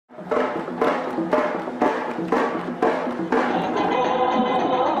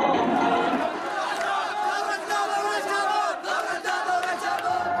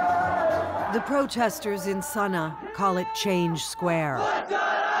Protesters in Sana'a call it Change Square,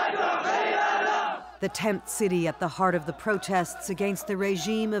 the tent city at the heart of the protests against the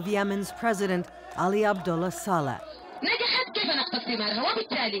regime of Yemen's president, Ali Abdullah Saleh.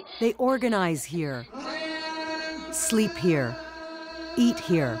 They organize here, sleep here, eat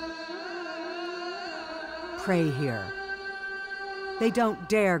here, pray here. They don't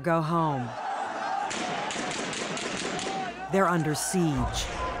dare go home. They're under siege.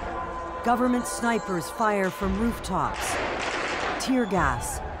 Government snipers fire from rooftops, tear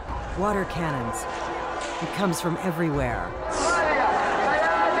gas, water cannons. It comes from everywhere.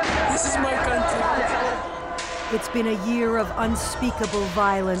 This is my country. It's been a year of unspeakable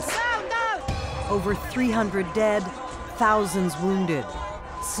violence. Over 300 dead, thousands wounded.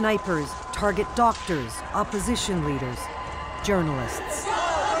 Snipers target doctors, opposition leaders, journalists.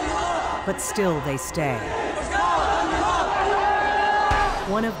 But still they stay.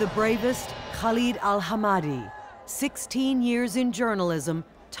 One of the bravest, Khaled al-Hammadi, 16 years in journalism,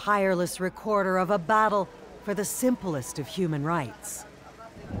 tireless recorder of a battle for the simplest of human rights.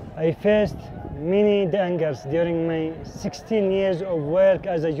 I faced many dangers during my 16 years of work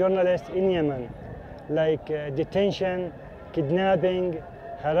as a journalist in Yemen, like detention, kidnapping,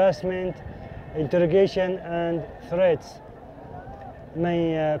 harassment, interrogation, and threats.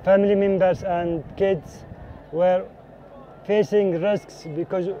 My family members and kids were facing risks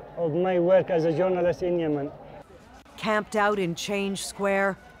because of my work as a journalist in Yemen. Camped out in Change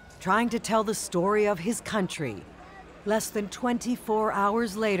Square, trying to tell the story of his country. Less than 24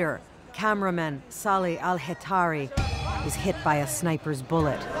 hours later, cameraman Saleh al-Hattari is hit by a sniper's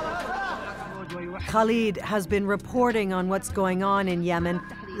bullet. Khaled has been reporting on what's going on in Yemen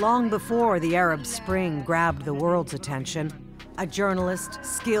long before the Arab Spring grabbed the world's attention. A journalist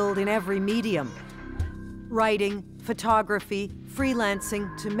skilled in every medium, writing, photography,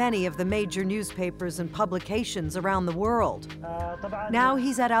 freelancing to many of the major newspapers and publications around the world. Now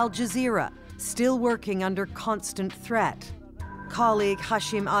he's at Al Jazeera, still working under constant threat. Colleague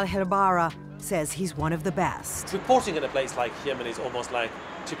Hashim al-Hirbara says he's one of the best. Reporting in a place like Yemen is almost like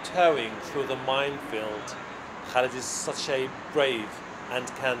tiptoeing through the minefield. Khaled is such a brave and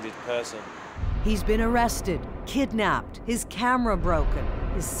candid person. He's been arrested, kidnapped, his camera broken,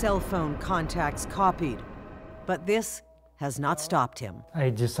 his cell phone contacts copied. But this has not stopped him.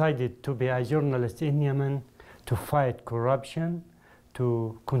 I decided to be a journalist in Yemen to fight corruption,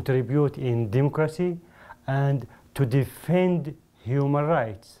 to contribute in democracy, and to defend human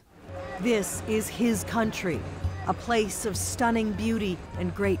rights. This is his country, a place of stunning beauty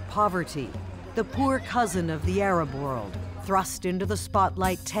and great poverty. The poor cousin of the Arab world, thrust into the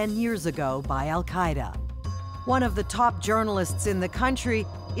spotlight 10 years ago by Al-Qaeda. One of the top journalists in the country,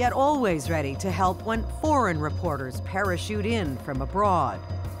 yet always ready to help when foreign reporters parachute in from abroad.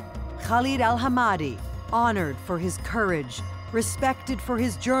 Khaled al-Hammadi, honored for his courage, respected for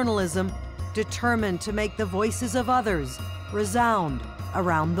his journalism, determined to make the voices of others resound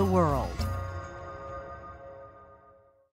around the world.